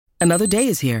Another day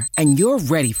is here, and you're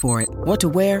ready for it. What to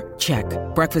wear? Check.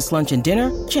 Breakfast, lunch, and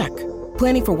dinner? Check.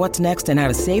 Planning for what's next and how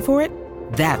to save for it?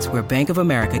 That's where Bank of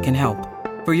America can help.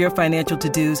 For your financial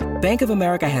to-dos, Bank of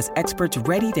America has experts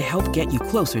ready to help get you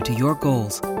closer to your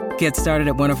goals. Get started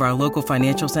at one of our local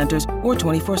financial centers or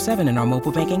 24/7 in our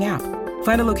mobile banking app.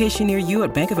 Find a location near you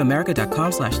at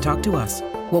bankofamerica.com/talktous.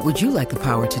 What would you like the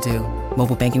power to do?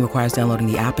 Mobile banking requires downloading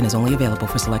the app and is only available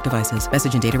for select devices.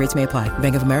 Message and data rates may apply.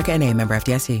 Bank of America N.A., member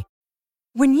FDIC.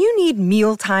 When you need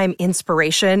mealtime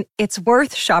inspiration, it's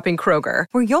worth shopping Kroger,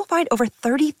 where you'll find over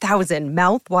 30,000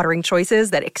 mouth-watering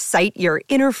choices that excite your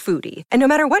inner foodie. And no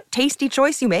matter what tasty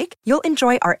choice you make, you'll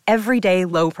enjoy our everyday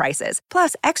low prices,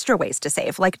 plus extra ways to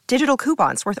save, like digital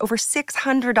coupons worth over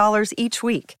 $600 each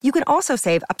week. You can also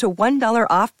save up to $1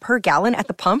 off per gallon at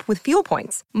the pump with fuel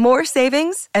points. More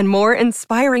savings and more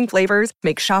inspiring flavors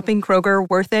make shopping Kroger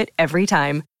worth it every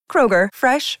time. Kroger,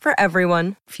 fresh for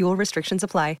everyone. Fuel restrictions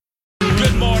apply.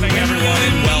 Good morning, everyone,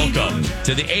 and welcome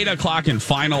to the 8 o'clock and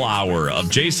final hour of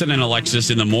Jason and Alexis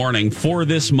in the morning for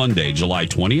this Monday, July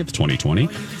 20th, 2020.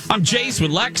 I'm Jace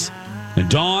with Lex and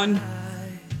Dawn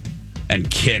and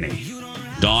Kenny.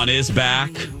 Dawn is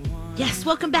back. Yes,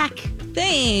 welcome back.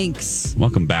 Thanks.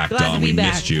 Welcome back, Glad Dawn. to be We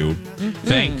back. missed you.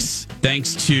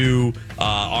 Thanks to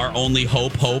our only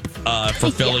Hope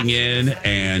for filling in,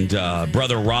 and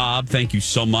Brother Rob, thank you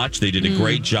so much. They did a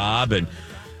great job, and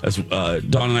as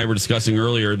Dawn and I were discussing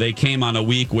earlier, they came on a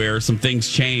week where some things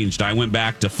changed. I went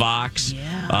back to Fox,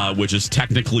 which is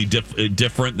technically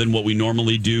different than what we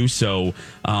normally do. So,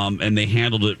 and they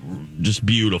handled it just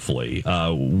beautifully,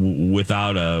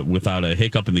 without a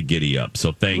hiccup in the giddy up.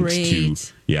 So thanks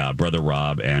to Brother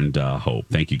Rob and Hope.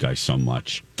 Thank you guys so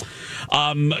much.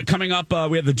 Coming up,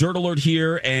 we have the Dirt Alert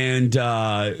here, and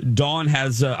Dawn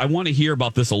has, I want to hear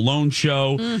about this Alone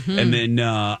show. And then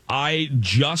I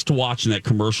just watched in that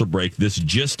commercial break, this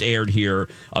just aired here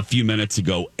a few minutes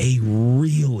ago, a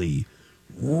really,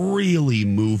 really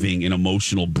moving and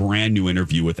emotional brand new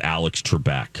interview with Alex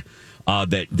Trebek.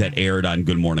 That aired on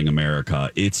Good Morning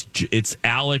America. It's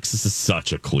Alex. This is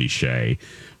such a cliche,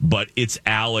 but it's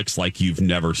Alex like you've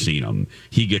never seen him.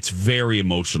 He gets very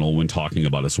emotional when talking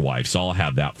about his wife. So I'll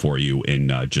have that for you in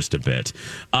just a bit.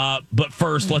 But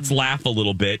first, let's laugh a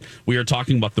little bit. We are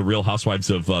talking about the Real Housewives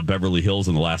of Beverly Hills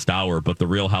in the last hour, but the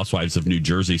Real Housewives of New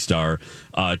Jersey star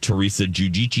Teresa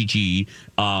Giudice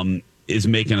is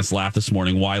making us laugh this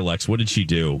morning. Why, Lex? What did she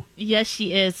do? Yes,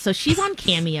 she is. So she's on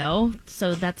Cameo.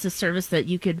 So that's a service that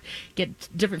you could get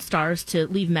different stars to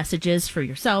leave messages for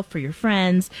yourself, for your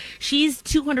friends. She's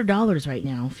 $200 right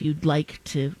now if you'd like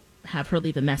to have her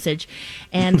leave a message.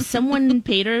 And someone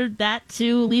paid her that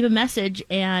to leave a message.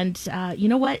 And you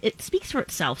know what? It speaks for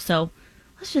itself. So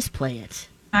let's just play it.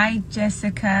 Hi,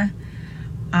 Jessica.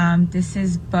 This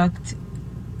is booked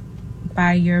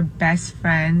by your best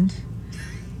friend,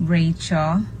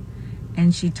 Rachel,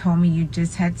 and she told me you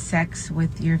just had sex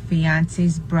with your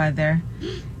fiance's brother.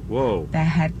 Whoa. That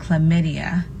had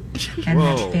chlamydia, and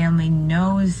Whoa. the family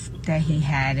knows that he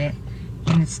had it,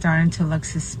 and it's starting to look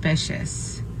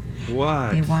suspicious.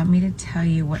 What? They want me to tell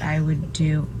you what I would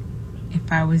do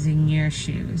if I was in your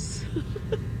shoes.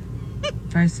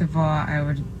 First of all, I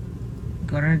would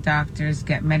go to the doctors,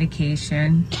 get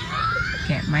medication,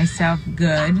 get myself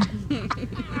good,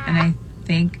 and I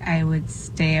think I would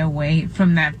stay away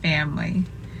from that family.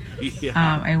 Yeah.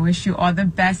 I wish you all the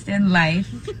best in life.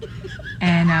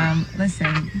 And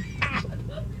listen,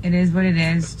 it is what it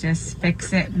is. Just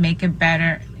fix it, make it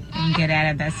better, and get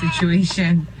out of that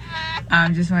situation.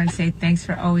 Just want to say thanks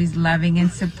for always loving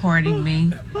and supporting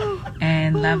me.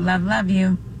 And love, love, love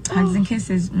you. Hugs and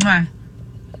kisses. Mwah.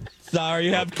 Sorry,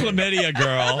 you have chlamydia,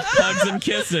 girl. Hugs and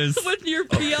kisses. With your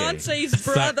fiance's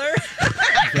brother.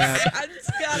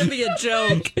 It's got to be a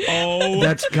joke. Oh,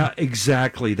 That's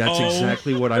exactly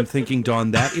what I'm thinking,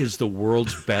 Dawn. That is the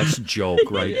world's best joke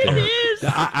right there.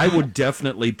 I would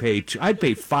definitely pay. I'd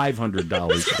pay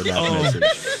 $500 for that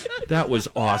message. That was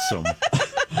awesome.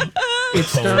 It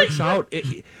starts out.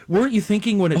 Weren't you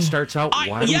thinking when it starts out,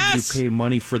 why would you pay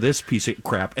money for this piece of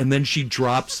crap? And then she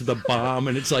drops the bomb,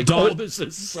 and it's like, oh, this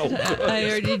is so good. I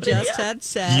heard you just had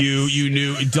sex. You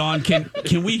knew, Dawn.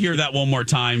 Can we hear that one more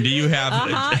time? Do you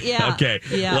have? Yeah. Okay.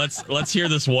 Yeah. Let's hear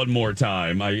this one more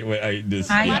time. Hi,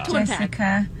 Yeah.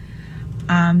 Jessica.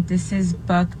 This is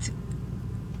booked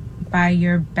by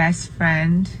your best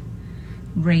friend,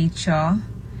 Rachel,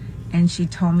 and she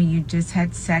told me you just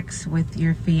had sex with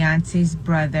your fiance's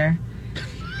brother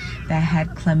that had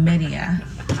chlamydia,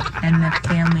 and the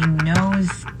family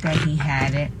knows that he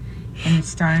had it, and it's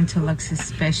starting to look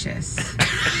suspicious.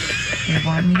 They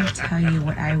want me to tell you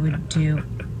what I would do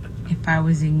if I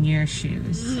was in your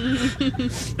shoes.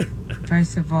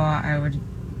 First of all, I would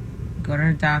go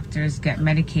to the doctors, get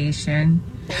medication,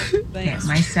 get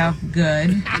myself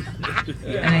good,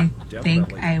 and I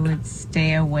think I would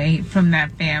stay away from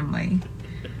that family.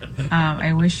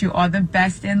 I wish you all the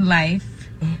best in life.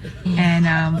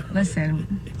 And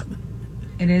listen,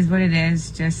 it is what it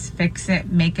is. Just fix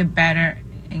it, make it better,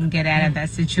 and get out of that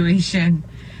situation.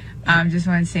 Just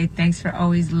want to say thanks for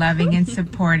always loving and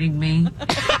supporting me.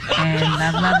 And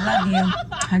love you.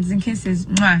 Hugs and kisses.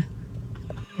 Mwah.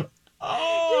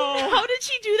 Oh. How did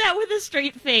she do that with a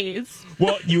straight face?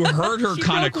 Well, you heard her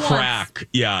kind of broke crack. once.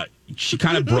 Yeah, she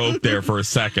kind of broke there for a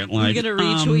second. Like, I'm gonna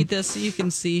retweet this so you can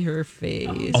see her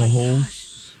face. Oh,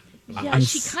 Yeah,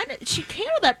 she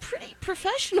handled that pretty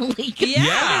professionally.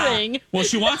 yeah. considering. Well,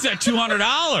 she wants that $200.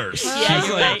 Yeah,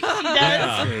 you're right. She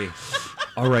does. Okay.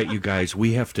 All right, you guys,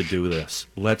 we have to do this.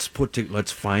 Let's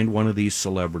find one of these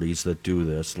celebrities that do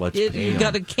this. Let's pay You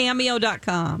go them. to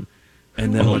cameo.com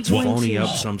And then Oh, let's what? phony up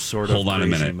some sort of Hold on a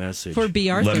crazy minute. message. for B.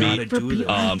 Arthur. Let me Gotta do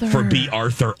this. for B.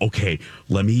 Arthur. Okay,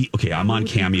 I'm on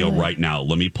Cameo right now.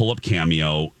 Let me pull up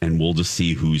Cameo, and we'll just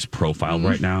see who's profiled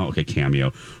right now. Okay,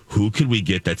 Cameo. Who could we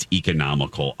get that's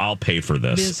economical? I'll pay for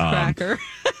this. Miss Cracker.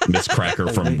 Miss Cracker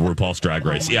from RuPaul's Drag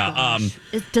Race.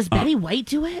 Does Betty White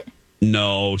do it?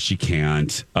 No, she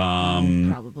can't.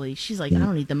 Probably. She's like, I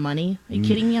don't need the money. Are you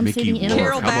kidding me? I'm Mickey saving in. Rourke.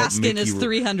 Carol How about Baskin Mickey is Rourke?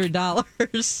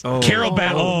 $300. Oh, Carol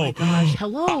Oh, gosh.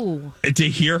 Hello. To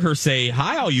hear her say,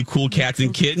 "Hi, all you cool cats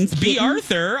and kittens." B.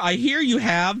 Arthur, I hear you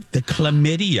have the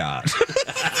chlamydia.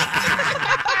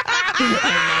 Oh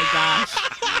my gosh.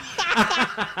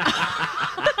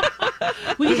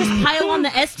 We can just pile on the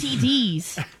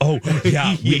STDs. Oh,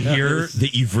 yeah. We hear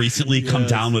that you've recently come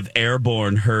down with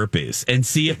airborne herpes, and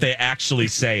see if they actually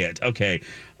say it. Okay.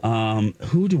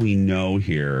 Who do we know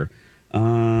here?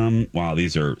 Wow,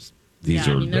 these are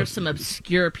there's some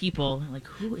obscure people. Like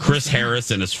who is Chris that?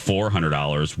 Harrison is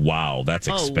 $400. Wow, that's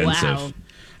Oh, expensive. wow.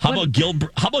 How about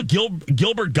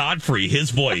Gilbert Godfrey? His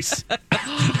voice.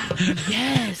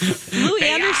 Yes. Louis Hey,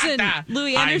 Anderson. Arthur.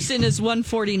 Louis Anderson is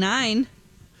 $149.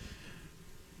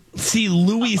 See,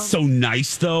 Louis is so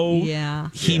nice, though. Yeah.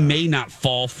 He may not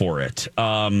fall for it.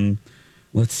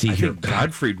 Let's see I here. think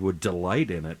Godfrey would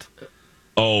delight in it.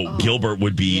 Oh, Gilbert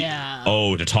would be. Yeah.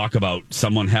 Oh, to talk about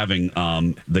someone having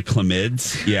the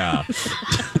chlamyds. Yeah.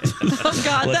 Oh,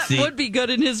 God, Let's that see. would be good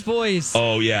in his voice.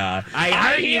 Oh, yeah. I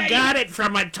heard you got it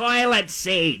from a toilet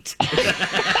seat.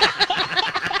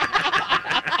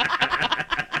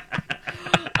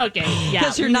 Okay. Yeah.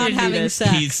 Because you're we not can do having this.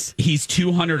 sex. He's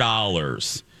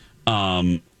 $200.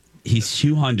 He's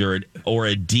 $200, or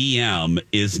a DM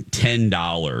is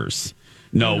 $10.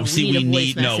 No, No, see, we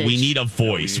need a voice we message. need a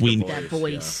voice. That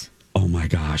voice. Oh my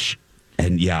gosh.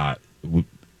 And yeah,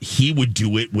 he would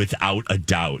do it without a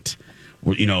doubt.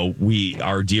 You know,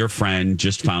 our dear friend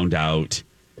just found out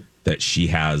that she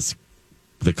has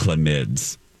the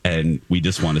chlamyds, and we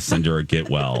just want to send her a get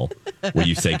well, where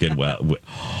you say get well.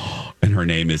 And her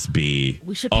name is B.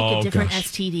 We should pick a different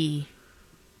STD.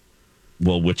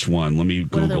 Well, which one? Let me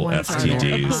other Google ones are there?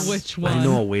 STDs. Which one? I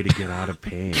know a way to get out of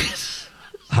paying.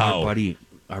 How?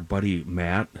 Our buddy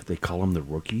Matt, they call him the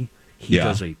Rookie. He Yeah.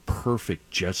 does a perfect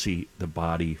Jesse the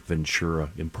Body Ventura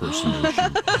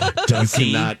impersonation. Does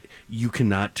he? You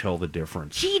cannot tell the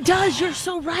difference. She does. You're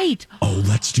so right. Oh,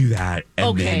 let's do that. And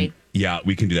Okay. then, yeah,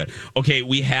 we can do that. Okay,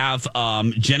 we have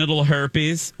genital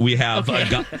herpes. We have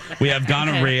Okay. we have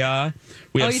gonorrhea.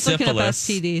 We have he's looking up syphilis.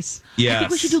 STDs. Yes. I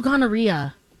think we should do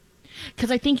gonorrhea.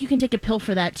 Because I think you can take a pill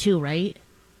for that too, right?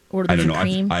 Or I there's don't know. a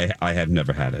cream. I have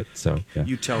never had it. So yeah.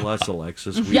 You tell us,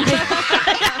 Alexis. We, What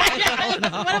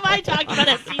am I talking about?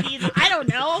 STDs? I don't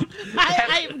know.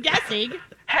 I'm guessing.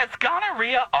 Has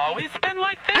gonorrhea always been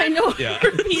like this? I know Yeah.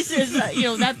 herpes is,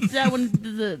 that one,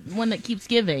 the one that keeps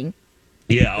giving.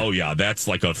 Yeah. Oh yeah. That's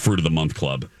like a fruit of the month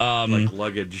club. like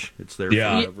luggage. It's there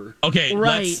Yeah. forever. Okay.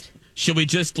 Right. Should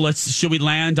we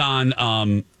land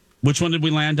on which one did we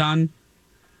land on?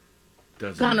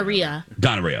 Doesn't Gonorrhea.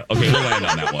 Gonorrhea. Okay, we'll land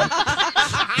on that one.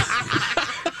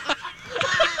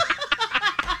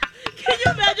 Can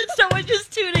you imagine someone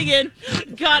just tuning in?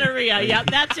 Gonorrhea. Yep,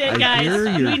 that's it, guys. hear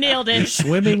you. We nailed You're it.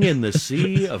 swimming in the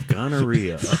sea of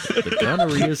gonorrhea. The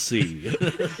gonorrhea sea.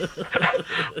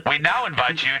 We now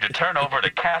invite you to turn over to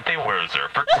Kathy Werzer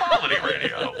for quality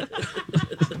radio.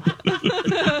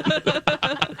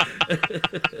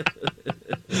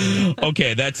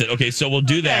 Okay, that's it. Okay, so we'll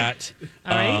do that.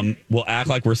 All right. We'll act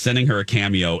like we're sending her a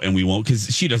cameo, and we won't, because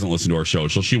she doesn't listen to our show,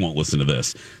 so she won't listen to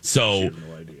this. So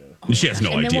she has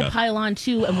no And then idea. we'll pile on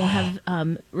too, and we'll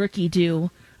have Ricky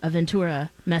do a Ventura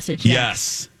message.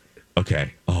 Yes.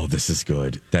 Okay. Oh, this is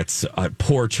good. That's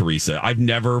poor Teresa. I've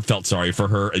never felt sorry for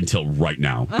her until right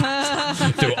now.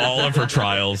 Through all of her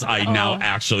trials, I now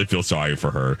actually feel sorry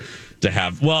for her to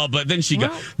have. Well, but then she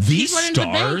got these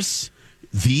stars.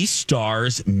 These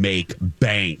stars make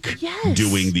bank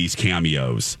doing these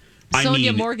cameos.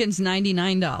 Sonia Morgan's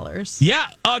 $99. Yeah,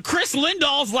 Chris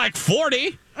Lindahl's like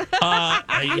 40.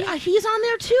 Yeah, he's on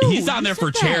there too. He's on there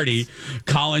for charity.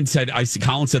 Colin said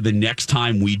the next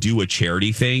time we do a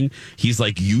charity thing, he's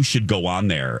like, you should go on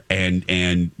there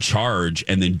and charge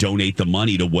and then donate the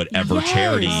money to whatever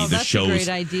charity the show's. That's a great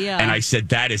idea. And I said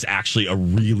that is actually a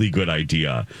really good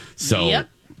idea. So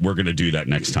we're going to do that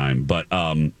next time. But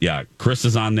Chris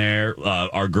is on there.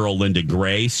 Our girl Linda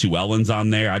Gray, Sue Ellen's on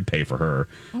there. I'd pay for her.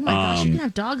 Oh my gosh, you can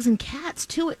have dogs and cats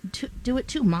to do it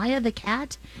too. Maya the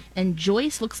cat and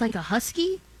Joyce looks like a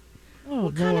husky.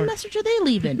 What kind of message are they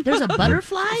leaving? There's a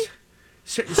butterfly?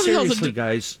 Seriously,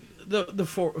 guys, the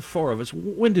four of us,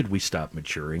 when did we stop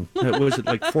maturing? Was it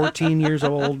like 14 years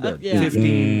old?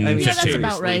 15? I mean, that's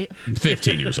about right.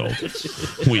 15 years old.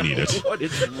 We need it. What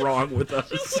is wrong with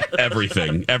us?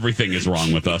 Everything is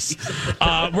wrong with us.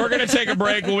 We're going to take a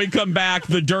break. When we come back,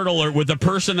 the Dirt Alert with the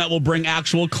person that will bring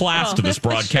actual class to this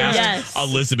broadcast,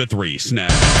 Elizabeth Reese.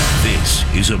 Next.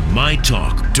 This is a My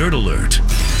Talk Dirt Alert.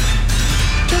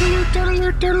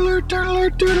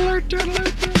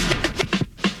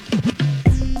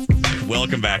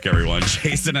 Welcome back, everyone.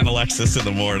 Jason and Alexis in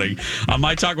the morning on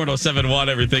My Talk 107.1,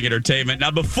 Everything Entertainment.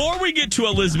 Now, before we get to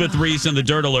Elizabeth Reese and the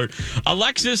Dirt Alert,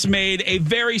 Alexis made a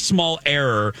very small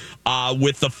error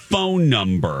with the phone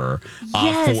number.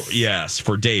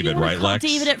 For David, right, Lex?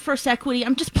 David at First Equity.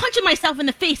 I'm just punching myself in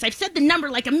the face. I've said the number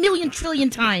like a million trillion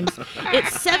times.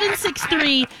 It's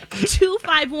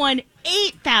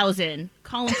 763-251-8000.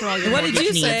 Call him for all your What did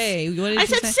you needs. say? I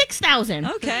said 6,000.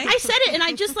 Okay. I said it, and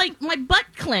I just my butt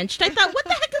clenched. I thought, what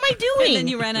the heck am I doing? And then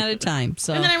you ran out of time.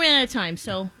 And then I ran out of time.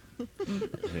 So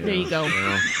there you go.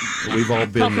 Well, we've all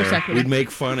been there. We'd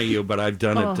make fun of you, but I've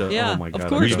done it. Oh my God! Of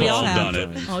course, we've all done it.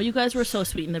 Oh, you guys were so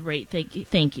sweet in the break.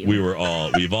 Thank you. We've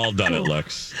all done it,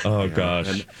 Lex. Oh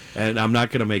gosh. And I'm not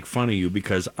going to make fun of you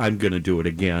because I'm going to do it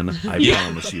again. I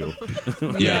promise you.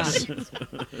 Yes.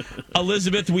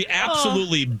 Elizabeth, we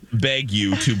absolutely beg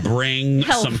you to bring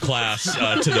some class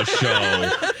to the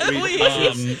show.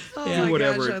 Do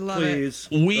whatever, please.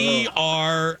 We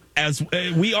are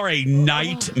a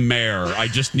nightmare. I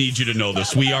just need you to know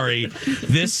this.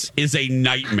 This is a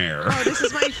nightmare. Oh, this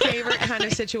is my favorite kind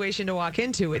of situation to walk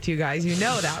into with you guys. You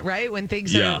know that, right? When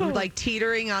things are like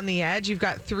teetering on the edge, you've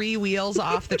got 3 wheels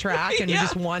off the track and you're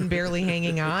just one barely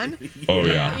hanging on. Oh,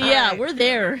 yeah. Yeah, we're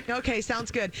there. Okay, sounds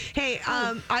good. Hey,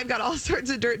 I've got all sorts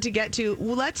of dirt to get to.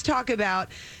 Let's talk about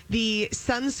the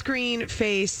sunscreen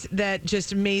face that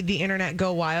just made the internet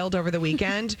go wild over the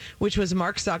weekend, which was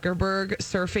Mark Zuckerberg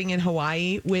surfing in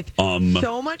Hawaii with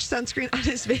so much sunscreen on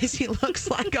his face, he looks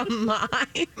like a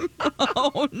mime.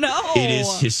 Oh, no. It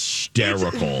is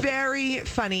hysterical. It's very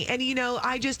funny. And,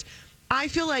 I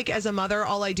feel like as a mother,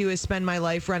 all I do is spend my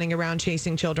life running around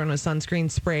chasing children with sunscreen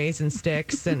sprays and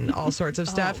sticks and all sorts of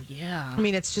stuff. Oh, yeah. I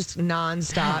mean, it's just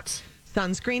nonstop.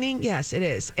 Sunscreening? Yes, it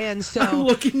is. And so I'm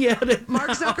looking at it. Mark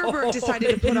Zuckerberg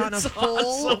decided to put on a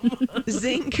full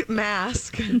zinc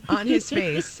mask on his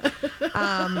face. Do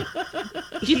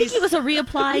you think it was a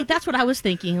reapply? That's what I was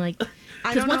thinking.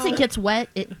 Because once it gets wet,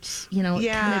 it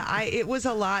it was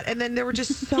a lot. And then there were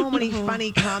just so many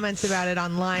funny comments about it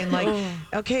online.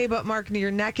 Okay, but Mark,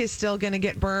 your neck is still going to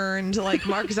get burned. Like,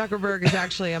 Mark Zuckerberg is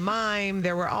actually a mime.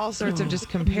 There were all sorts of just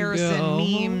comparison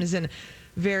memes and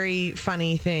very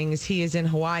funny things. He is in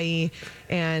Hawaii,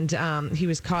 and he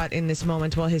was caught in this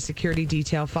moment while his security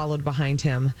detail followed behind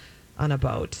him on a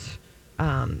boat.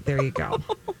 There you go.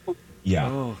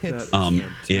 Yeah.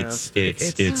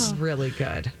 It's really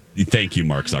good. Thank you,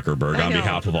 Mark Zuckerberg, on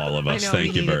behalf of all of us.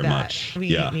 Thank you very much.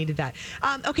 We needed that.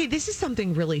 Okay, this is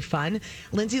something really fun.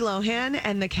 Lindsay Lohan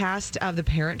and the cast of The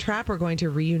Parent Trap are going to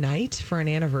reunite for an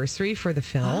anniversary for the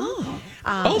film.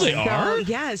 They are?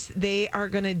 Yes, they are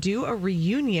going to do a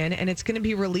reunion, and it's going to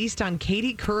be released on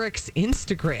Katie Couric's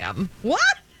Instagram. What?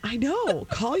 I know.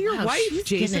 Call your wife,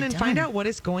 Jason, and find out what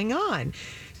is going on.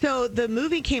 So the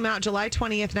movie came out July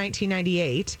 20th,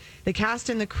 1998. The cast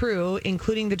and the crew,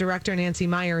 including the director Nancy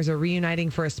Meyers, are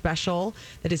reuniting for a special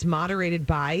that is moderated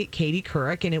by Katie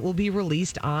Couric, and it will be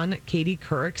released on Katie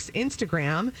Couric's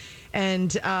Instagram.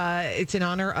 And it's in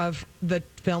honor of the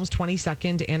film's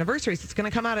 22nd anniversary. So it's going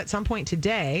to come out at some point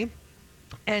today.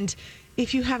 And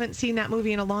if you haven't seen that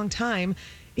movie in a long time,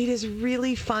 it is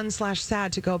really fun /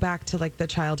 sad to go back to the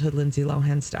childhood Lindsay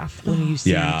Lohan stuff when you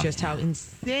see just how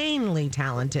insanely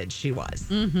talented she was.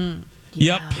 Mm-hmm.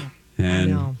 Yep.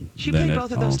 And I know. She played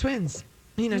both of those twins.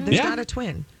 You know, there's not a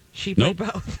twin. She played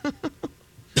both.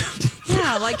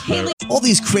 Yeah, like Haley. All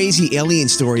these crazy alien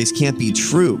stories can't be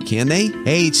true, can they?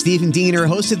 Hey, it's Stephen Diener,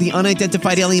 host of the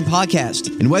Unidentified Alien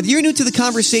Podcast. And whether you're new to the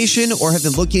conversation or have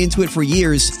been looking into it for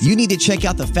years, you need to check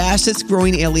out the fastest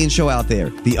growing alien show out there,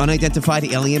 the Unidentified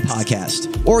Alien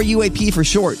Podcast, or UAP for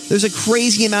short. There's a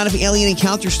crazy amount of alien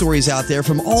encounter stories out there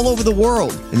from all over the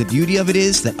world. And the beauty of it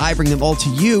is that I bring them all to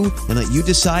you and let you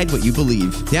decide what you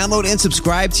believe. Download and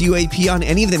subscribe to UAP on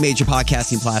any of the major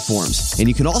podcasting platforms. And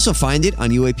you can also find it on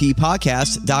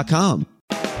UAPpodcast.com.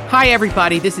 Hi,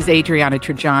 everybody. This is Adriana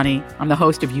Trajani. I'm the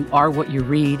host of You Are What You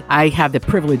Read. I have the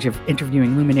privilege of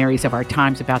interviewing luminaries of our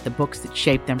times about the books that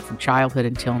shaped them from childhood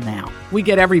until now. We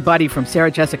get everybody from Sarah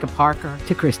Jessica Parker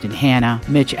to Kristen Hanna,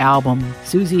 Mitch Albom,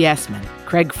 Susie Essman,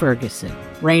 Craig Ferguson,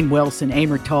 Rainn Wilson,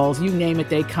 Amor Tolls, you name it,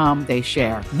 they come, they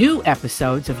share. New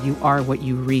episodes of You Are What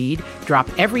You Read drop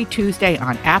every Tuesday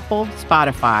on Apple,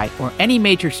 Spotify, or any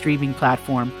major streaming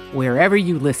platform wherever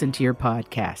you listen to your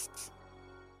podcasts.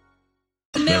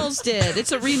 Mills did.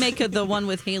 It's a remake of the one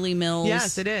with Haley Mills.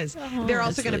 Yes, it is. They're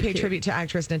also going to pay tribute to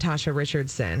actress Natasha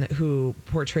Richardson, who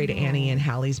portrayed Annie and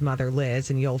Hallie's mother, Liz.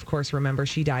 And you'll, of course, remember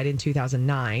she died in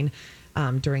 2009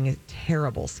 during a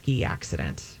terrible ski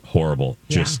accident. Horrible.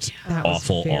 Just that was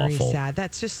awful, very awful. sad.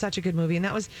 That's just such a good movie. And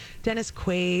that was Dennis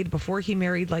Quaid before he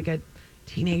married like a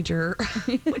teenager,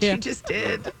 which he just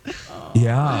did.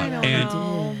 Yeah. I don't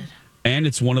know. And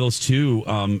it's one of those two.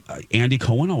 Andy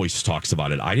Cohen always talks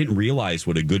about it. I didn't realize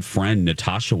what a good friend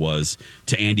Natasha was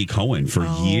to Andy Cohen for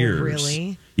years.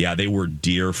 Really? Yeah, they were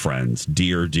dear friends.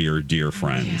 Dear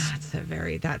friends.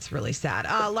 Yeah, that's really sad.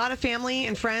 A lot of family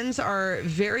and friends are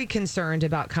very concerned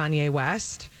about Kanye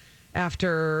West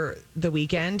after the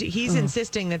weekend. He's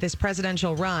insisting that this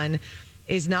presidential run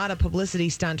is not a publicity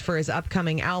stunt for his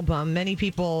upcoming album. Many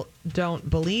people don't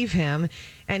believe him.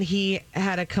 And he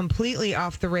had a completely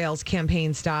off the rails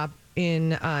campaign stop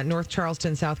in North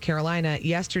Charleston, South Carolina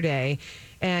yesterday.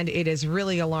 And it has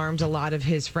really alarmed a lot of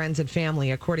his friends and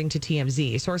family, according to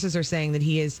TMZ. Sources are saying that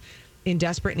he is in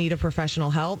desperate need of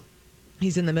professional help.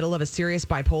 He's in the middle of a serious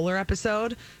bipolar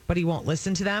episode, but he won't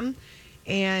listen to them.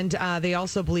 And they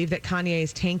also believe that Kanye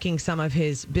is tanking some of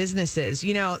his businesses.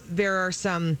 You know, there are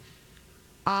some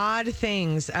odd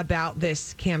things about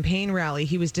this campaign rally.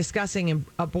 He was discussing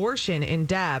abortion in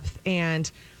depth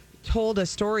and told a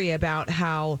story about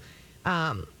how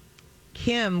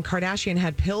Kim Kardashian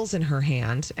had pills in her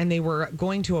hand and they were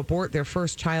going to abort their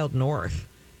first child, North,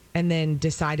 and then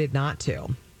decided not to,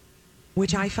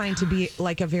 which I find to be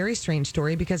like a very strange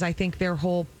story because I think their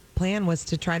whole plan was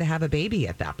to try to have a baby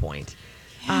at that point.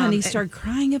 Yeah, and he started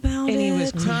crying about it. And he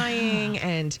was crying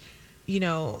and, you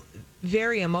know,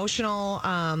 very emotional.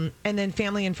 And then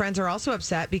family and friends are also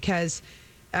upset because,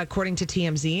 according to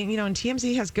TMZ, you know, and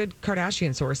TMZ has good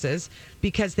Kardashian sources,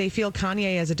 because they feel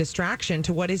Kanye as a distraction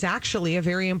to what is actually a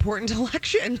very important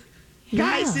election.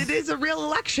 Yeah. Guys, it is a real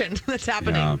election that's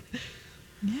happening.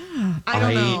 Yeah. I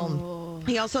don't know.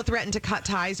 He also threatened to cut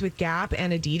ties with Gap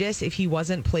and Adidas if he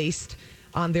wasn't placed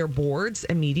on their boards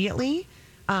immediately.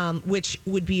 Which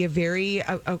would be a very,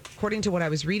 according to what I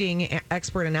was reading,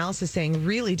 expert analysis saying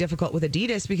really difficult with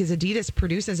Adidas because Adidas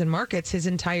produces and markets his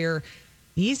entire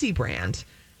Yeezy brand.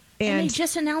 And they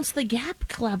just announced the Gap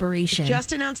collaboration.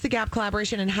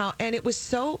 And it was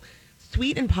so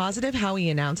sweet and positive how he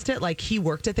announced it. Like he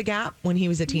worked at the Gap when he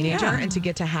was a teenager, and to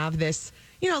get to have this,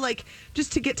 you know, like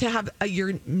just to get to have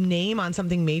your name on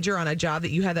something major on a job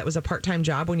that you had that was a part-time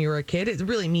job when you were a kid, it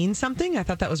really means something. I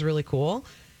thought that was really cool.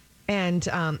 And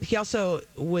he also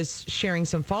was sharing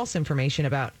some false information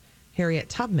about Harriet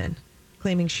Tubman,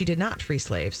 claiming she did not free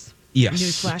slaves. Yes.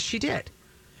 Newsflash, she did.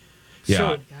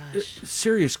 Yeah. So,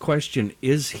 serious question.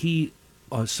 Is he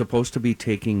supposed to be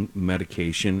taking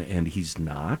medication and he's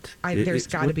not? There's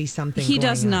got to be something He going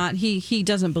does on. not. He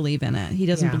doesn't believe in it. He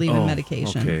doesn't believe in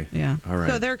medication. Okay. Yeah. All right.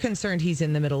 So they're concerned he's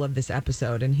in the middle of this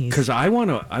episode and he's... Because I want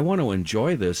to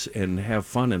enjoy this and have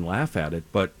fun and laugh at it,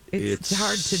 but it's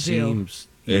hard to do.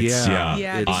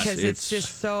 Because it's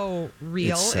just so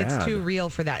real. It's too real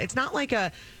for that. It's not like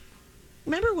a...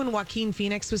 Remember when Joaquin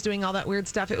Phoenix was doing all that weird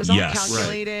stuff? It was all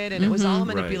calculated and it was all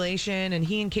manipulation. And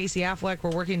he and Casey Affleck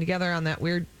were working together on that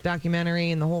weird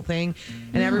documentary and the whole thing.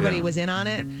 And everybody was in on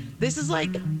it. This is like,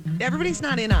 everybody's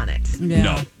not in on it. Yeah.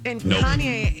 No. And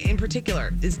Kanye in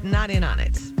particular is not in on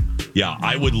it. Yeah,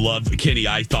 I would love, Kenny,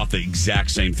 I thought the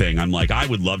exact same thing. I'm like, I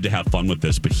would love to have fun with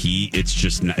this, but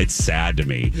it's sad to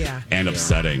me and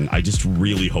upsetting. I just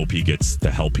really hope he gets the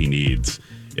help he needs,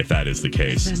 if that is the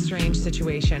case. It's a strange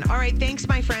situation. All right, thanks,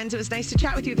 my friends. It was nice to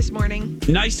chat with you this morning.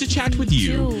 Nice to chat with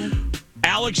you.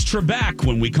 Alex Trebek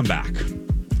when we come back.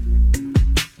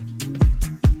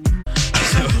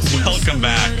 Welcome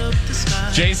back.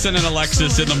 Jason and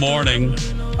Alexis in the morning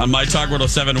on My Talk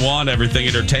 107.1, Everything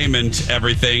Entertainment,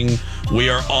 Everything. We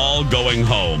are all going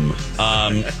home.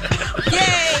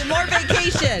 Yay, more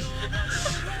vacation.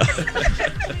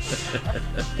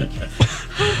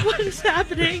 What is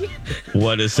happening?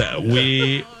 What is that?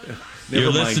 You're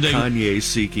Never mind listening. Kanye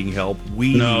seeking help.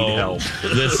 We need help.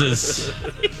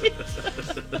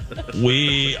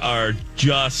 We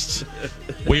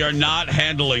are not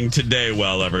handling today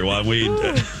well, everyone.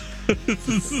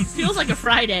 Feels like a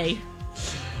Friday.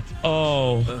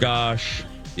 Oh, gosh.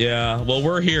 Yeah. Well,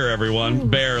 we're here, everyone.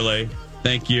 Barely.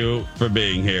 Thank you for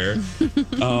being here.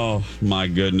 Oh, my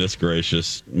goodness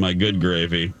gracious. My good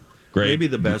gravy. Great. Maybe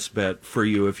the best bet for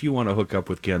you, if you want to hook up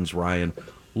with Ken's Ryan,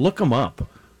 look them up.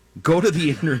 Go to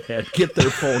the internet, get their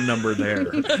phone number there,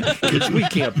 because we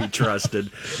can't be trusted.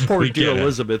 Poor dear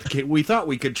Elizabeth. We thought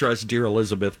we could trust dear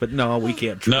Elizabeth, but no, we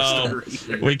can't trust her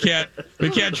either. We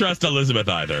can't trust Elizabeth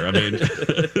either. I mean,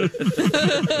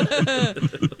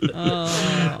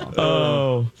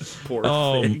 poor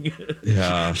thing.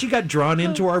 Yeah, she got drawn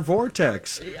into our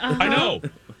vortex. I know.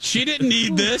 She didn't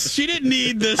need this. She didn't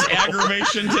need this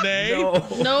aggravation today.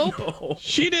 Nope. No.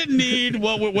 She didn't need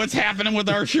what's happening with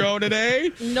our show today.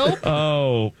 Nope.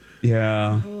 Oh,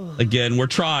 yeah. Again, we're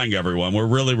trying, everyone. We're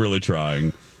really, really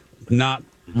trying. Not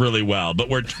really well, but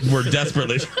we're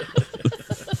desperately.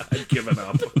 I've given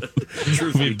up.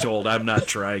 Truth be told, I'm not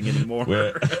trying anymore.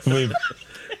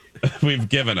 We've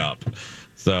given up.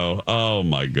 So, oh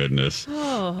my goodness.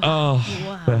 Wow.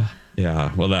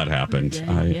 Yeah, well, that happened.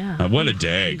 What a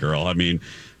day, girl. I mean,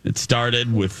 it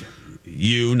started with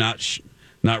you not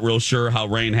real sure how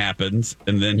rain happens,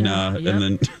 and then has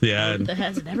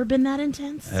it ever been that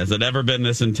intense? Has it ever been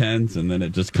this intense? And then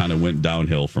it just kind of went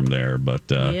downhill from there. But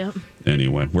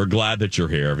anyway, we're glad that you're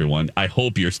here, everyone. I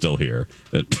hope you're still here.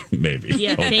 Maybe.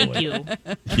 Yeah, thank you.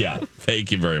 Yeah,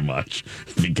 thank you very much,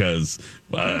 because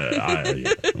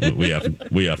we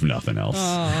have nothing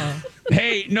else.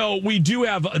 Hey, no, we do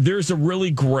have. There's a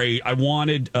really great. I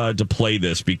wanted to play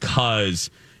this because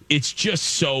it's just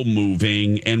so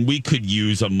moving, and we could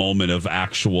use a moment of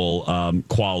actual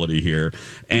quality here.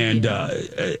 And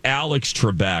Alex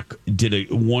Trebek did a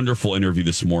wonderful interview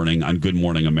this morning on Good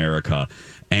Morning America,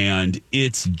 and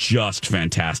it's just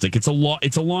fantastic. It's a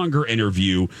longer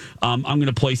interview. I'm going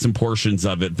to play some portions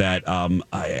of it that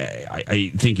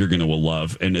I think you're going to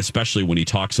love, and especially when he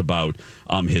talks about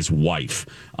his wife,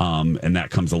 and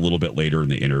that comes a little bit later in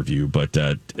the interview. But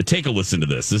take a listen to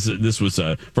this. This was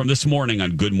from this morning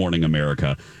on Good Morning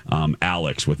America.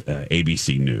 Alex with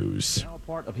ABC News. Now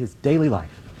part of his daily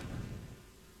life.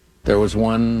 There was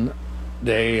one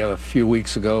day a few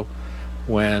weeks ago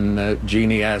when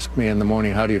Jeannie asked me in the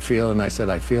morning, "How do you feel?" And I said,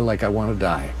 "I feel like I want to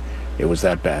die." It was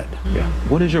that bad. Yeah.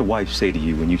 What does your wife say to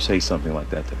you when you say something like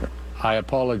that to her? I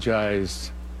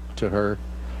apologized to her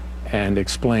and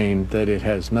explained that it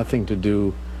has nothing to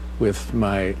do with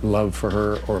my love for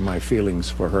her or my feelings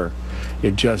for her.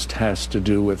 It just has to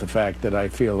do with the fact that I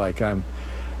feel like I'm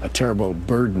a terrible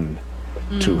burden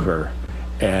to her,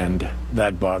 and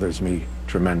that bothers me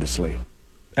tremendously.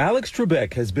 Alex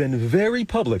Trebek has been very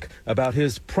public about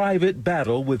his private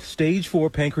battle with stage 4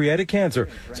 pancreatic cancer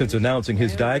since announcing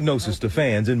his diagnosis to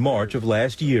fans in March of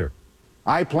last year.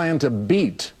 I plan to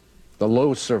beat the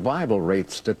low survival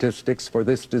rate statistics for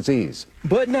this disease.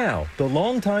 But now, the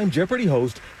longtime Jeopardy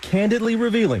host candidly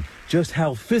revealing just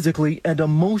how physically and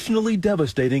emotionally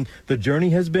devastating the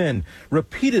journey has been,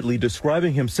 repeatedly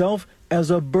describing himself as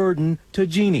a burden to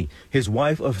Jeannie, his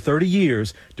wife of 30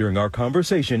 years, during our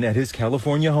conversation at his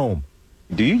California home.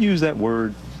 Do you use that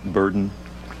word, burden,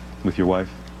 with your wife?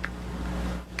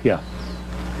 Yeah,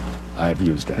 I've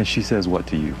used that. And she says what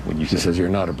to you when you She says, "You're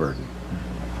not a burden."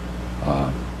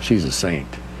 She's a saint.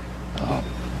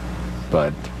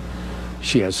 But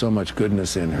she has so much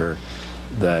goodness in her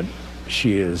that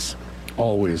she is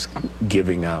always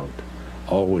giving out,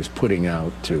 always putting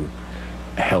out to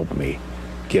help me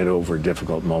get over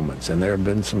difficult moments. And there have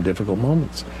been some difficult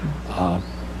moments. I'm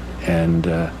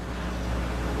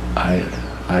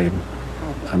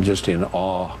just in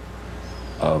awe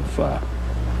of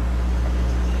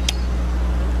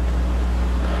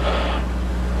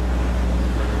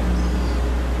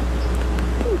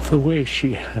the way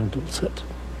she handles it.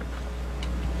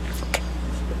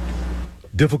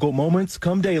 Difficult moments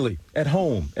come daily, at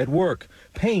home, at work.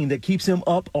 Pain that keeps him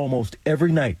up almost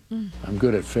every night. I'm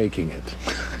good at faking it.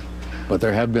 But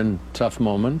there have been tough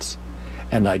moments,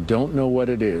 and I don't know what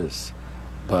it is,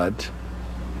 but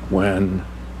when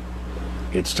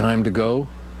it's time to go,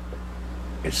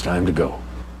 it's time to go.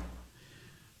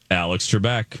 Alex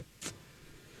Trebek.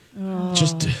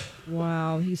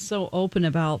 Wow, he's so open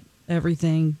about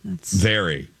everything. That's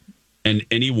very. And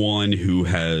anyone who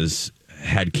has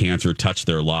had cancer touch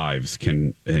their lives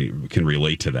can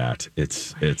relate to that.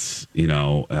 It's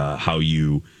how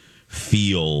you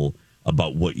feel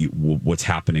about what's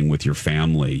happening with your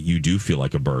family. You do feel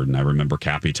like a burden. I remember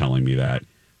Cappy telling me that.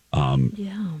 One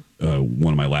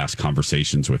of my last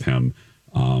conversations with him,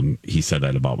 he said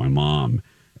that about my mom.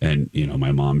 And,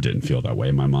 my mom didn't feel that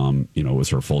way. My mom, it was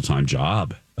her full-time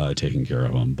job taking care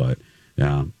of him. But,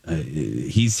 yeah,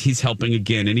 he's helping,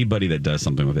 again, anybody that does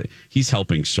something with it. He's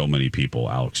helping so many people,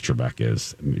 Alex Trebek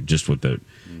is. I mean,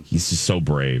 he's just so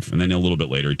brave. And then a little bit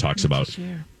later, he talks about...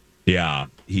 Yeah,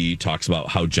 he talks about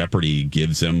how Jeopardy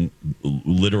gives him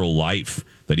literal life,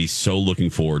 that he's so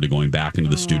looking forward to going back into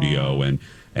the studio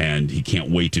and he can't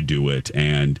wait to do it.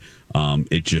 And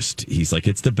he's like,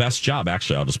 it's the best job.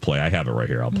 Actually, I'll just play. I have it right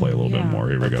here. I'll play a little bit more.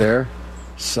 Here we go. There,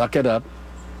 suck it up,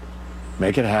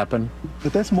 make it happen.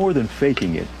 But that's more than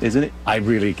faking it, isn't it? I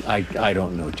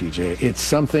don't know, TJ. It's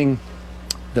something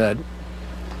that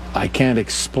I can't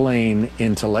explain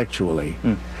intellectually.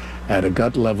 At a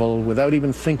gut level, without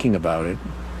even thinking about it,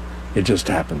 it just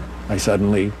happened. I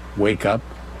suddenly wake up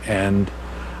and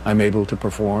I'm able to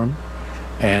perform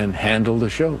and handle the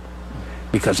show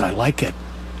because I like it.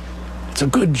 It's a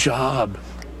good job.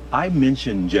 I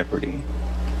mentioned Jeopardy.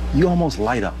 You almost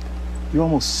light up. You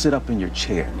almost sit up in your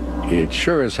chair. It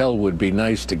sure as hell would be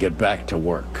nice to get back to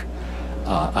work.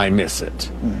 I miss it.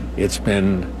 It's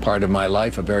been part of my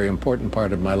life, a very important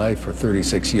part of my life for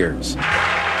 36 years.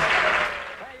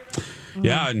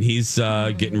 Yeah, and he's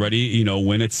getting ready,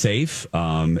 when it's safe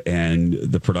and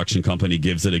the production company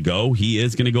gives it a go, he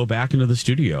is going to go back into the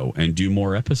studio and do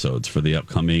more episodes for the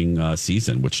upcoming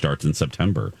season, which starts in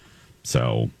September.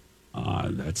 So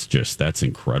that's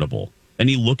incredible. And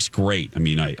he looks great. I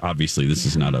mean, obviously, this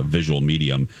is not a visual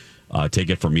medium.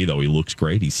 Take it from me, though. He looks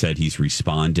great. He said he's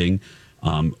responding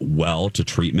well to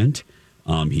treatment.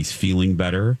 He's feeling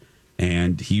better.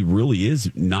 And he really is,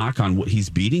 knock on what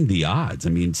he's beating the odds. I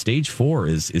mean, stage 4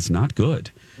 is not good.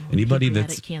 Anybody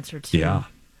that's cancer too. Yeah.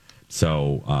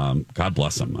 So God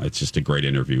bless him. It's just a great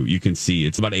interview. You can see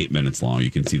it's about 8 minutes long.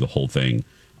 You can see the whole thing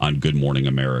on Good Morning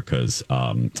America's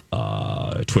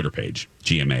Twitter page,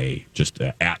 GMA, just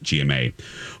at GMA.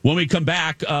 When we come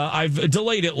back, I've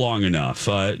delayed it long enough.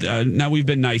 Now we've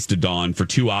been nice to Dawn for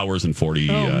 2 hours and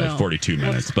 42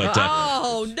 minutes. But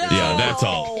yeah, that's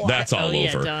all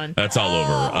over. Yeah, that's all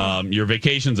over. Your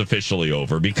vacation's officially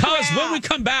over because when we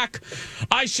come back,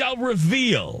 I shall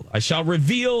reveal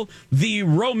the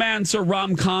romance or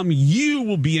rom-com you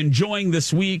will be enjoying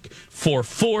this week for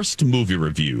Forced Movie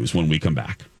Reviews when we come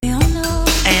back.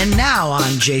 And now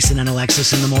on Jason and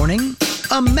Alexis in the Morning,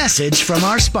 a message from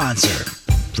our sponsor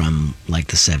from like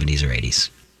the 70s or 80s.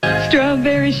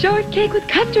 Strawberry shortcake with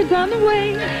custards on the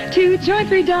way to join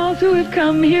 3 dolls who have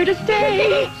come here to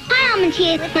stay. Hi, almond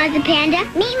cheese with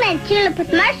marzipanda, meat mint tulip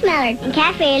with marshmallow, and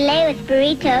cafe au lait with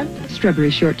burrito.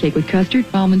 Strawberry shortcake with custard,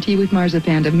 almond tea with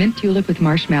marzipanda, mint tulip with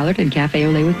marshmallow, and cafe au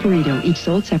lait with burrito, each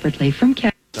sold separately from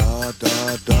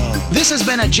This has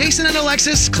been a Jason and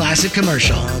Alexis classic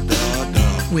commercial.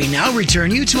 We now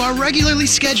return you to our regularly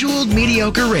scheduled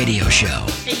mediocre radio show.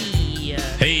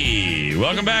 Hey,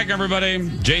 welcome back,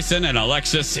 everybody. Jason and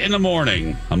Alexis in the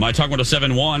morning on My Talk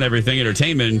 107.1, everything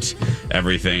entertainment,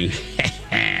 everything.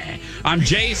 I'm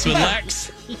Jace with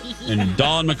Lex and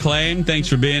Dawn McClain. Thanks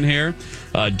for being here.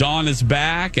 Dawn is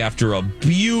back after a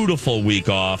beautiful week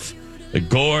off. A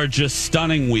gorgeous,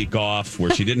 stunning week off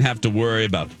where she didn't have to worry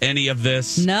about any of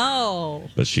this. No.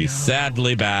 But she's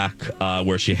sadly back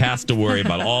where she has to worry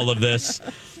about all of this,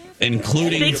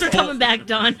 including... Thanks for coming back,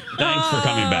 Dawn. Thanks for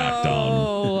coming back,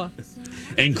 Dawn.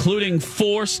 Including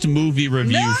Forced Movie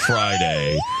Review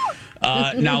Friday.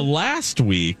 Now, last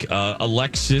week,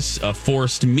 Alexis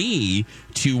forced me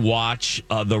to watch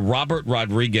the Robert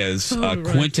Rodriguez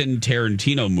Quentin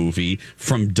Tarantino movie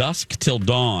From Dusk Till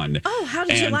Dawn. Oh, how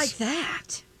did you like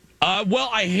that? Well,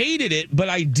 I hated it, but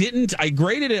I didn't. I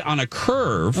graded it on a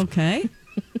curve. Okay.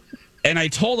 And I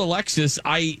told Alexis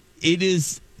it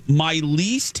is my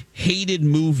least hated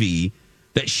movie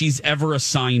that she's ever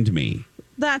assigned me.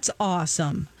 That's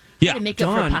awesome. Yeah, to make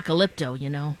up for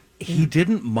Apocalypto, He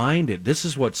didn't mind it. This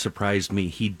is what surprised me.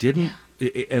 He didn't,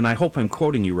 and I hope I'm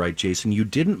quoting you right, Jason, you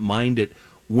didn't mind it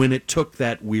when it took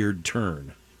that weird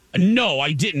turn. No,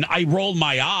 I didn't. I rolled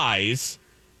my eyes,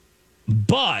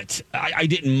 but I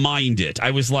didn't mind it.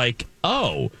 I was like,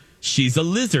 oh, she's a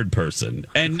lizard person.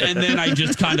 And then I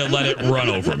just kind of let it run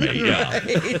over me. Yeah.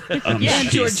 And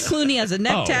George Clooney has a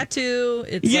neck tattoo.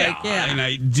 It's and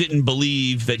I didn't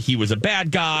believe that he was a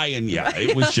bad guy. And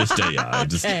it was just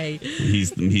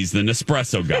he's the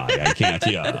Nespresso guy. I can't.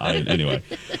 Anyway.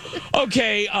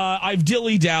 Okay. I've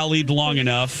dilly-dallied long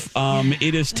enough.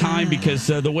 It is time because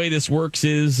the way this works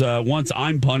is once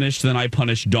I'm punished, then I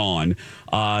punish Dawn.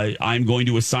 I'm going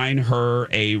to assign her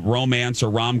a romance or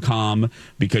rom-com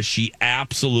because she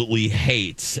absolutely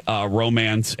hates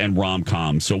romance and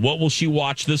rom-com. So what will she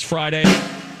watch this Friday?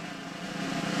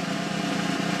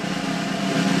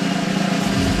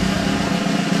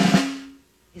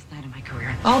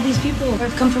 All these people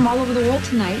have come from all over the world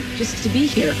tonight just to be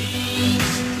here.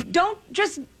 Don't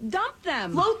just dump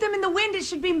them. Float them in the wind. It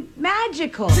should be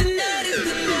magical.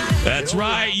 That's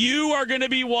right. You are going to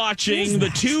be watching the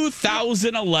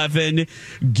 2011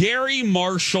 Gary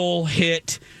Marshall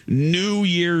hit New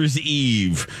Year's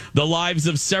Eve. The lives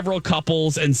of several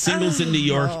couples and singles in New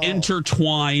York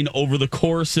intertwine over the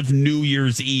course of New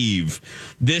Year's Eve.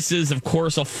 This is, of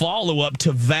course, a follow-up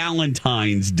to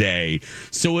Valentine's Day.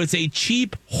 So it's a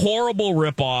cheap, horrible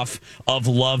ripoff of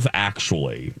Love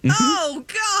Actually. Oh,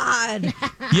 God.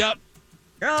 Yep.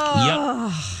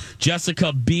 Yep.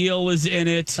 Jessica Biel is in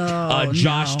it.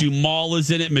 Josh Duhamel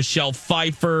is in it. Michelle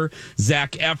Pfeiffer,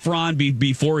 Zac Efron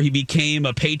before he became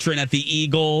a patron at the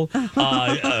Eagle.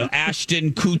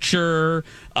 Ashton Kutcher,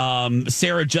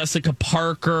 Sarah Jessica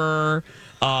Parker,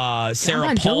 Sarah Bon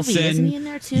Jovi, Paulson. isn't he in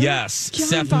there too? Yes, John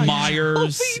Seth Bon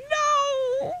Meyers.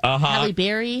 No. Halle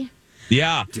Berry.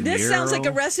 Yeah. This sounds like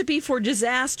a recipe for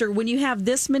disaster. When you have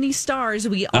this many stars,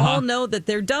 we all know that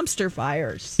they're dumpster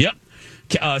fires. Yep.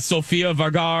 Sofia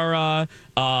Vergara,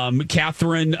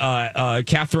 Catherine,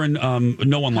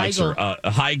 no one likes her.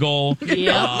 Heigl.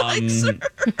 I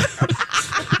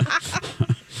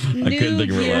couldn't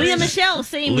think of her last Leah name. Michelle,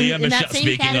 in that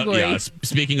same category.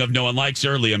 Speaking of no one likes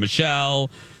her, Leah Michelle.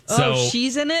 So,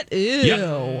 she's in it? Ew.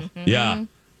 Yeah. Yeah.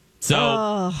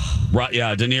 So,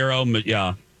 De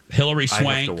Niro, Hilary Swank.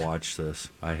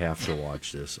 I have to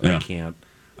watch this. Yeah.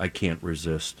 I can't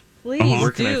resist. Please Where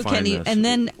can I do, find Kenny, this? and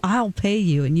then I'll pay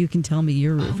you, and you can tell me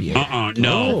your review.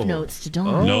 No. Notes to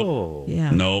Dawn. Nope. Yeah.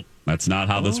 Nope. That's not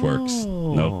how this works.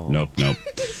 Nope.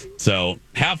 So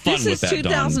have fun This with is that, Dawn.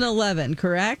 2011,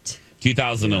 correct?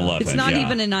 2011. It's not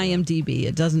even an IMDb.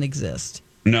 It doesn't exist.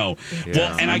 No. Yeah,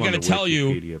 well, and I got to tell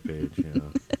you, page, yeah.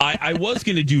 I was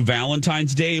going to do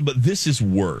Valentine's Day, but this is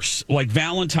worse. Like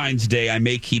Valentine's Day, I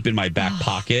may keep in my back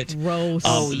pocket. Gross.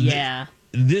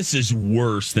 This is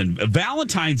worse than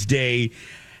Valentine's Day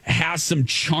has some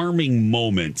charming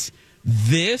moments.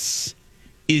 This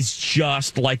is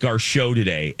just like our show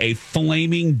today, a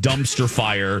flaming dumpster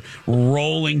fire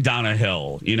rolling down a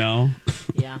hill, you know?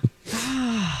 Yeah.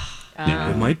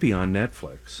 It might be on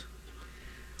Netflix.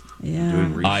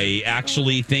 Yeah. I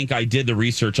actually think I did the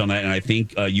research on that, and I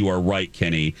think you are right,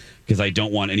 Kenny, because I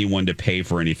don't want anyone to pay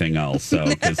for anything else. So,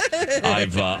 because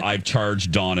I've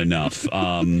charged Dawn enough.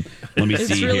 Let me it's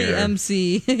see really here.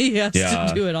 MC. He has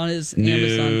to do it on his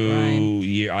Amazon Prime.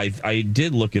 Yeah, I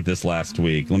did look at this last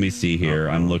week. Let me see here.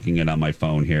 I'm looking it on my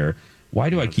phone here. Why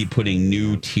do I keep putting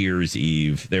New Tear's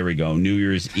Eve? There we go. New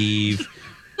Year's Eve.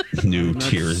 New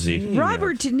Tear's Eve.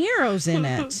 Robert De Niro's in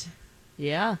it.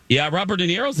 Yeah. Yeah, Robert De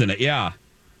Niro's in it. Yeah.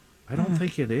 I don't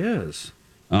think it is.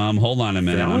 Hold on a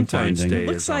minute. Valentine's I'm Day finding.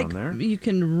 Looks is like on there. you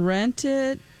can rent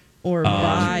it or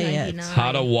buy it.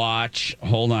 How to watch.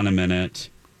 Hold on a minute.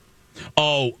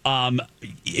 Oh,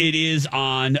 it is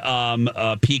on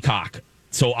Peacock.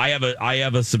 So I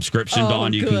have a subscription,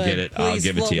 Dawn. You can get it. I'll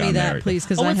give it to you on there. Please,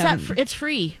 because what's that? It's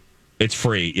free. It's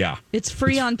free. Yeah. It's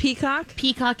free on Peacock.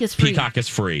 Peacock is free. Peacock is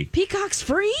free. Peacock's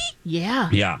free? Yeah.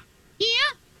 Yeah.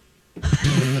 Wait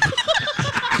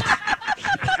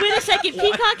a second.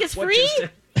 Peacock is free?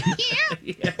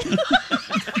 Yeah.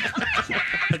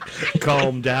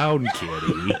 Calm down,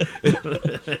 kitty.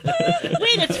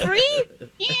 Wait, it's free?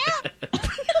 Yeah.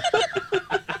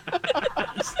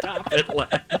 Stop it,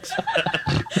 Lex.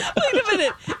 Wait a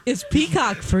minute. Is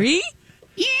Peacock free?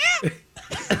 Yeah.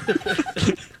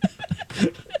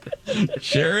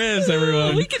 Sure is,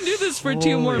 everyone. We can do this for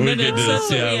 2 more We minutes. can do this.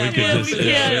 Yeah, we can just. We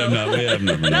have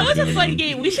no. That was a fun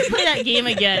game. We should play that game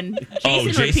again.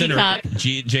 Jason or Peacock.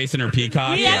 Jason or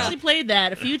Peacock. We actually played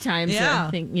that a few times. Yeah.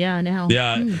 I think. Yeah. Now.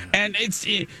 Yeah, and it's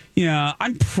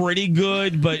I'm pretty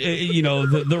good, but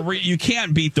you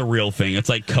can't beat the real thing. It's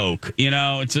like Coke.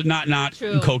 It's not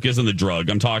True. Coke isn't the drug.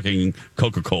 I'm talking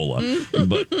Coca-Cola,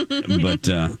 but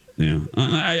yeah,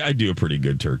 I do a pretty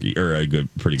good turkey or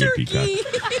pretty good Peacock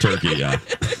turkey. Yeah.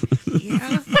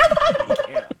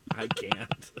 I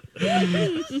can't.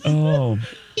 Oh.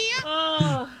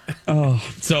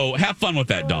 So have fun with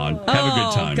that, Dawn. Have a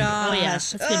good time. Oh, yeah.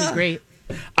 That's going to be great.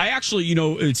 I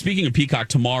actually, speaking of Peacock,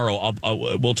 tomorrow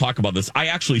we'll talk about this. I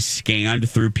actually scanned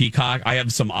through Peacock. I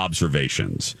have some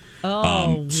observations.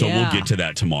 So we'll get to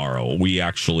that tomorrow.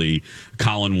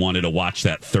 Colin wanted to watch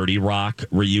that 30 Rock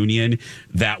reunion.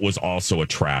 That was also a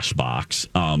trash box.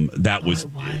 That was.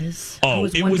 It was. Oh, I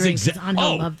was it was wondering, 'cause Anya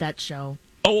loved that show.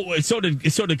 Oh, so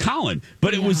did Colin.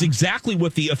 But it was exactly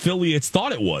what the affiliates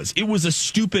thought it was. It was a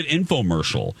stupid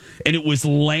infomercial, and it was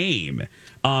lame.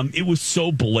 It was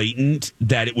so blatant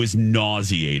that it was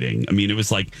nauseating. I mean, it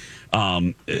was like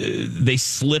they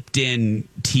slipped in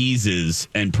teases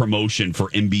and promotion for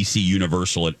NBC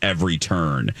Universal at every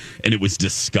turn, and it was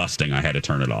disgusting. I had to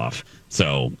turn it off.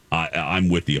 So I'm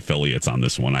with the affiliates on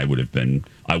this one. I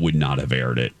would not have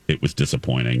aired it. It was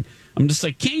disappointing. I'm just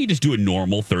like, can't you just do a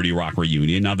normal 30 Rock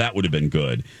reunion? Now, that would have been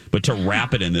good. But to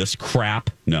wrap it in this crap,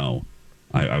 no.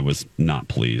 I was not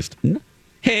pleased.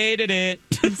 Hated it.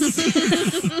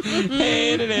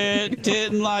 Hated it.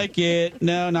 Didn't like it.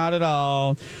 No, not at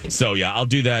all. So, yeah, I'll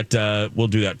do that. We'll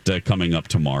do that coming up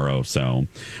tomorrow. So,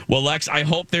 well, Lex, I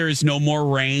hope there is no more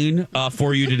rain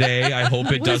for you today. I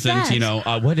hope it doesn't,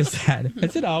 what is that?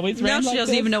 Is it always rain? Now she like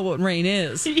doesn't this? even know what rain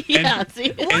is. What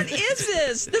is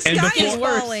this? The sky is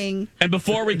falling. And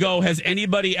before we go, has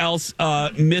anybody else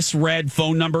misread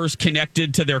phone numbers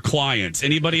connected to their clients?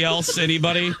 Anybody else?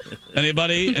 Anybody?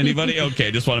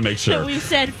 Okay, just want to make sure. That we've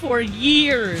said for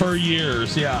years. For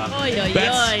years, yeah. Oy, oy,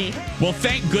 oy. Well,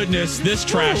 thank goodness this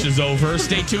trash is over.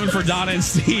 Stay tuned for Donna and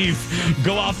Steve.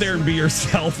 Go out there and be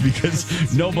yourself,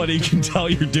 because nobody can tell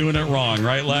you're doing it wrong.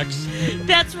 Right, Lex?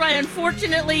 That's right.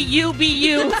 Unfortunately, you be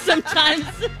you. Sometimes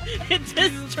it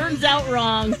just turns out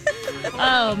wrong.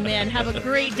 Oh, man. Have a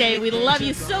great day. We love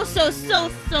you so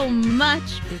much.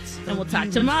 And we'll talk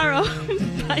tomorrow.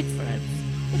 Bye, friends.